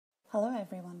Hello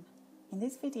everyone! In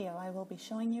this video I will be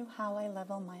showing you how I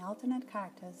level my alternate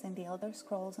characters in the Elder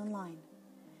Scrolls Online.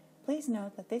 Please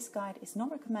note that this guide is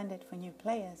not recommended for new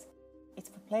players. It's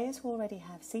for players who already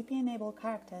have CP-enabled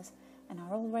characters and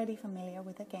are already familiar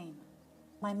with the game.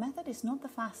 My method is not the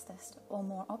fastest or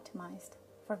more optimized.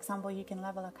 For example, you can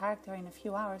level a character in a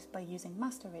few hours by using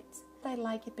Master Writs. But I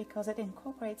like it because it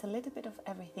incorporates a little bit of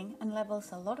everything and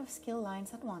levels a lot of skill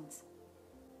lines at once.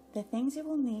 The things you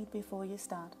will need before you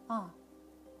start are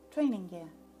training gear.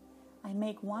 I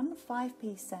make one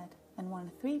 5-piece set and one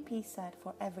 3-piece set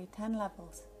for every 10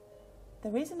 levels. The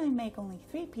reason I make only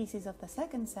 3 pieces of the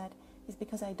second set is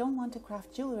because I don't want to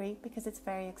craft jewelry because it's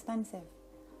very expensive.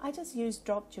 I just use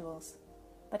drop jewels.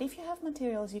 But if you have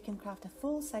materials, you can craft a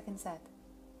full second set.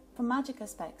 For magic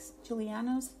aspects,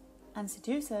 Julianos and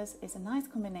Seducers is a nice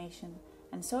combination,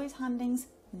 and so is Handing's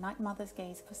Night Mother's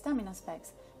Gaze for stamina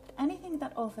specs. Anything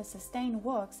that offers sustain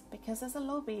works because as a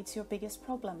lobby it's your biggest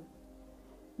problem.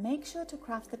 Make sure to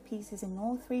craft the pieces in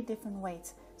all 3 different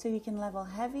weights so you can level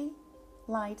heavy,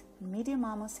 light and medium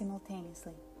armor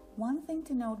simultaneously. One thing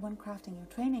to note when crafting your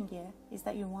training gear is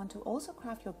that you want to also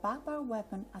craft your backbar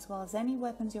weapon as well as any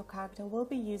weapons your character will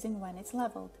be using when it's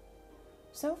leveled.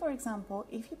 So for example,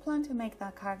 if you plan to make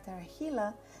that character a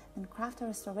healer, then craft a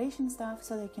restoration staff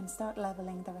so they can start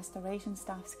leveling the restoration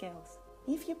staff skills.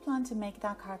 If you plan to make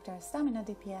that character a stamina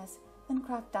DPS, then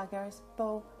craft daggers,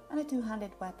 bow and a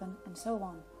 2-handed weapon and so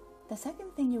on. The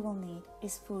second thing you will need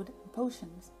is food and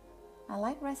potions. I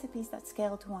like recipes that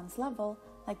scale to one's level,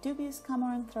 like Dubious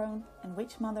Camoran Throne and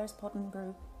Witch Mother's Pot and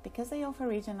Brew, because they offer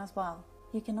regen as well.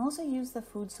 You can also use the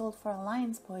food sold for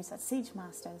Alliance points at Siege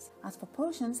Masters. As for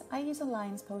potions, I use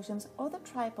Alliance potions or the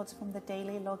tripods from the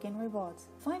daily login rewards.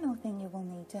 Final thing you will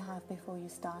need to have before you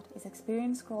start is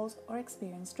experience scrolls or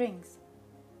experience drinks.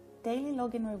 Daily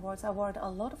login rewards award a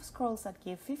lot of scrolls that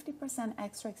give 50%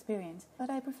 extra experience, but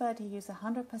I prefer to use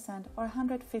 100% or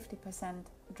 150%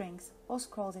 drinks or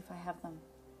scrolls if I have them.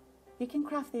 You can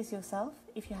craft these yourself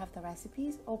if you have the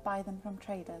recipes or buy them from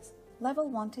traders. Level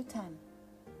 1 to 10.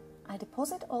 I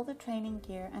deposit all the training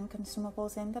gear and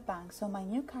consumables in the bank so my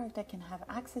new character can have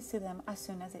access to them as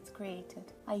soon as it's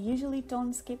created. I usually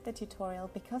don't skip the tutorial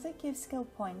because it gives skill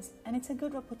points and it's a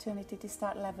good opportunity to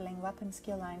start leveling weapon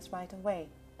skill lines right away.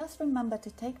 Just remember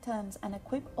to take turns and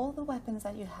equip all the weapons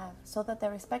that you have so that their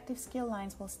respective skill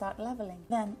lines will start leveling.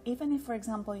 Then, even if for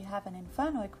example you have an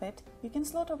Inferno equipped, you can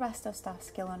slot a rest of staff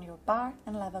skill on your bar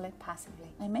and level it passively.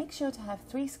 I make sure to have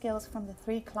 3 skills from the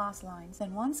 3 class lines,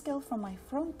 then 1 skill from my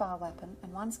front bar weapon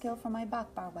and 1 skill from my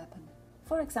back bar weapon.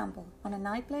 For example, on a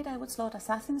Nightblade I would slot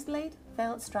Assassin's Blade,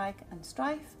 Veiled Strike and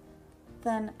Strife,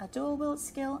 then a dual wield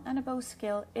skill and a bow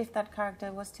skill if that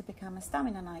character was to become a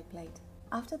Stamina Nightblade.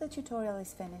 After the tutorial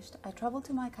is finished, I travel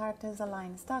to my character's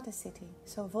Alliance starter city,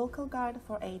 so Volkel Guard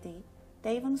for AD,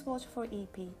 Daven's Watch for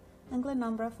EP, and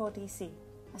Glenumbra for DC.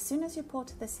 As soon as you port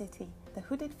to the city, the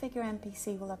hooded figure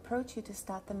NPC will approach you to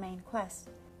start the main quest.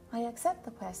 I accept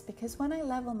the quest because when I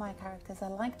level my characters I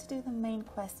like to do the main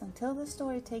quest until the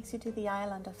story takes you to the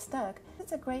island of Sturk.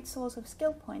 It's a great source of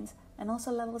skill points and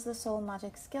also levels the soul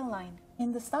magic skill line.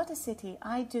 In the starter city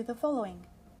I do the following.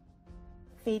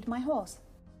 Feed my horse.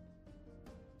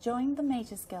 Join the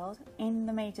Mages Guild in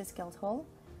the Mages Guild Hall,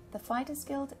 the Fighters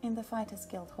Guild in the Fighters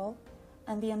Guild Hall,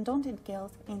 and the Undaunted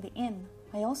Guild in the Inn.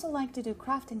 I also like to do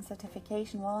crafting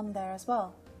certification while I'm there as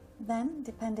well. Then,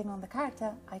 depending on the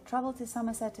character, I travel to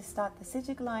Somerset to start the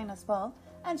Sigil line as well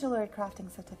and jewelry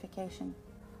crafting certification.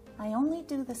 I only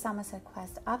do the Somerset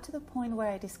quest up to the point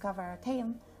where I discover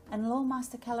Artaeum and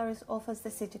Lawmaster Kelleris offers the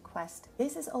Sigil quest.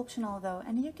 This is optional though,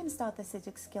 and you can start the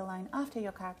Sigil skill line after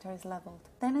your character is leveled.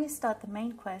 Then I start the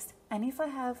main quest, and if I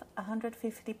have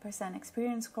 150%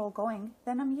 experience scroll going,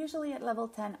 then I'm usually at level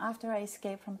 10 after I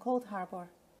escape from Cold Harbor.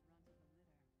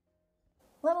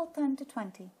 Level 10 to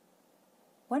 20.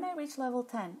 When I reach level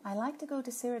 10, I like to go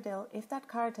to Cyrodiil if that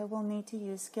character will need to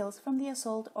use skills from the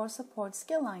Assault or Support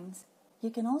skill lines. You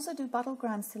can also do battle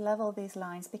grants to level these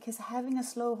lines because having a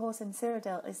slow horse in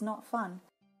Cyrodiil is not fun.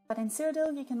 But in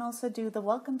Cyrodiil you can also do the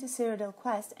Welcome to Cyrodiil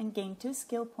quest and gain 2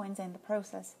 skill points in the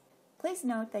process. Please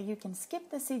note that you can skip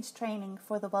the siege training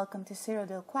for the Welcome to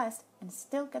Cyrodiil quest and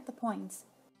still get the points.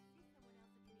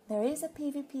 There is a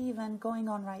PvP event going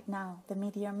on right now, the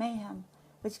Meteor Mayhem,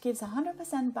 which gives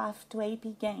 100% buff to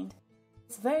AP gained.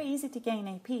 It's very easy to gain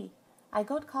AP. I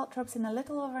got caltrops in a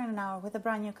little over an hour with a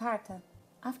brand new character.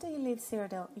 After you leave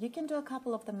Cyrodiil, you can do a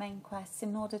couple of the main quests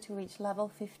in order to reach level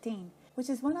 15, which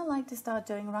is when I like to start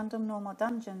doing random normal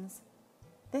dungeons.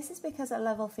 This is because at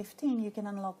level 15 you can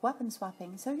unlock weapon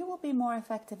swapping, so you will be more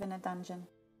effective in a dungeon.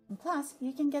 And plus,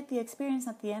 you can get the experience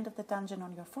at the end of the dungeon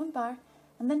on your front bar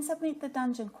and then submit the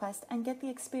dungeon quest and get the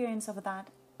experience of that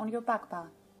on your back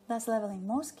bar, thus leveling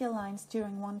more skill lines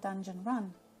during one dungeon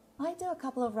run. I do a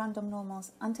couple of random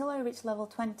normals until I reach level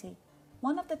 20.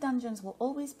 One of the dungeons will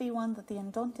always be one that the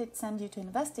Undaunted send you to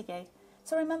investigate,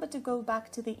 so remember to go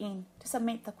back to the inn to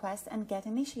submit the quest and get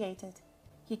initiated.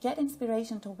 You get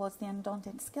inspiration towards the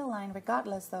Undaunted skill line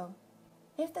regardless though.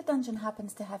 If the dungeon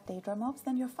happens to have Daedra mobs,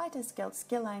 then your Fighter's Guild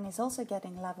skill line is also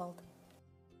getting leveled.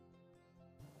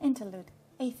 Interlude: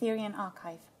 Aetherian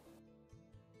Archive.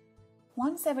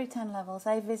 Once every 10 levels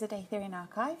I visit Aetherian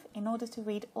Archive in order to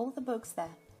read all the books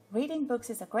there. Reading books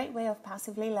is a great way of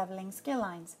passively leveling skill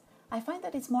lines. I find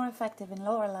that it's more effective in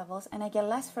lower levels and I get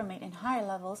less from it in higher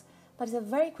levels, but it's a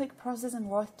very quick process and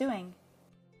worth doing.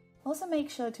 Also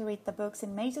make sure to read the books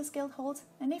in Mage's Guild halls,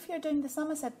 and if you're doing the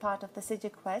Somerset part of the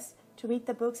Sigil quest, to read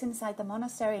the books inside the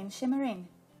monastery in Shimmerin,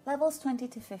 levels 20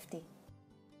 to 50.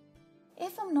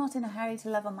 If I'm not in a hurry to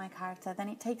level my character, then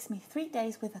it takes me 3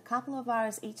 days with a couple of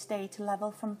hours each day to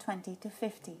level from 20 to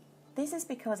 50. This is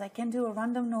because I can do a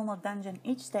random normal dungeon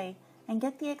each day and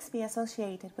get the XP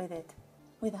associated with it.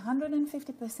 With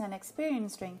 150%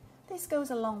 experience ring, this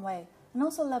goes a long way and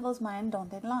also levels my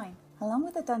Undaunted line. Along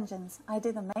with the dungeons, I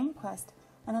do the main quest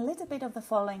and a little bit of the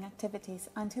following activities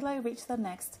until I reach the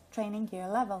next training gear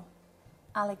level: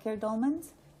 Alikir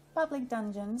Dolmens, public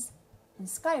dungeons, and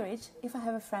Skyridge if I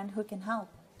have a friend who can help.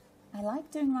 I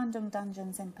like doing random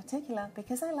dungeons in particular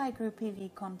because I like group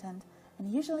PvE content,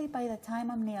 and usually by the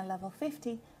time I'm near level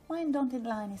 50, my Undaunted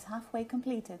line is halfway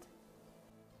completed.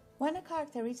 When a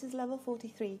character reaches level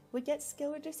 43, we get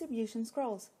skill redistribution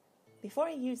scrolls. Before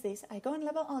I use this, I go and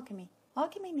level Alchemy.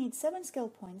 Alchemy needs 7 skill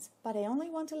points, but I only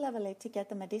want to level it to get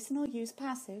the medicinal use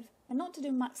passive and not to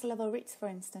do max level writs for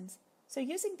instance. So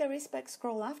using the respec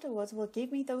scroll afterwards will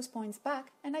give me those points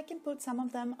back and I can put some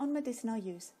of them on medicinal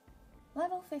use.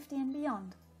 Level 50 and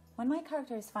beyond. When my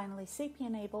character is finally CP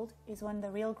enabled is when the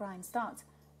real grind starts,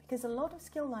 because a lot of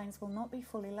skill lines will not be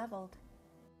fully leveled.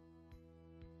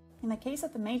 In the case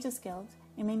of the Mage's Guild,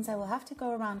 it means I will have to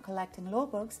go around collecting lore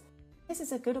books. This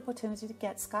is a good opportunity to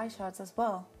get sky shards as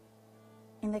well.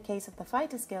 In the case of the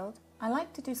Fighter's Guild, I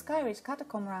like to do Skyridge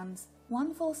Catacomb runs.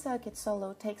 One full circuit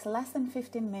solo takes less than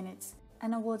 15 minutes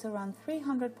and awards around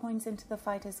 300 points into the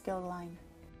Fighter's Guild line.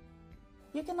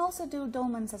 You can also do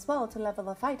dolmens as well to level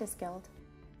the Fighter's Guild.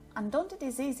 Undaunted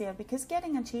is easier because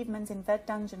getting achievements in vet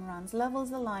dungeon runs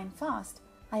levels the line fast.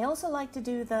 I also like to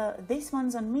do the "This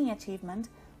One's on Me" achievement,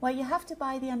 where you have to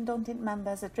buy the Undaunted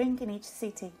members a drink in each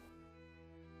city.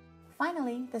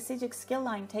 Finally, the Sigil skill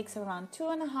line takes around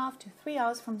 2.5 to 3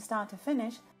 hours from start to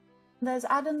finish. There's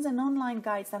add-ons and online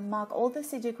guides that mark all the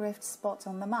Sigil Rift spots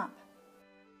on the map.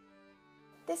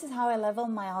 This is how I level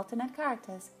my alternate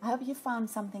characters. I hope you found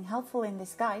something helpful in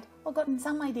this guide or gotten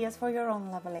some ideas for your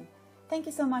own leveling. Thank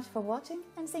you so much for watching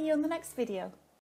and see you in the next video.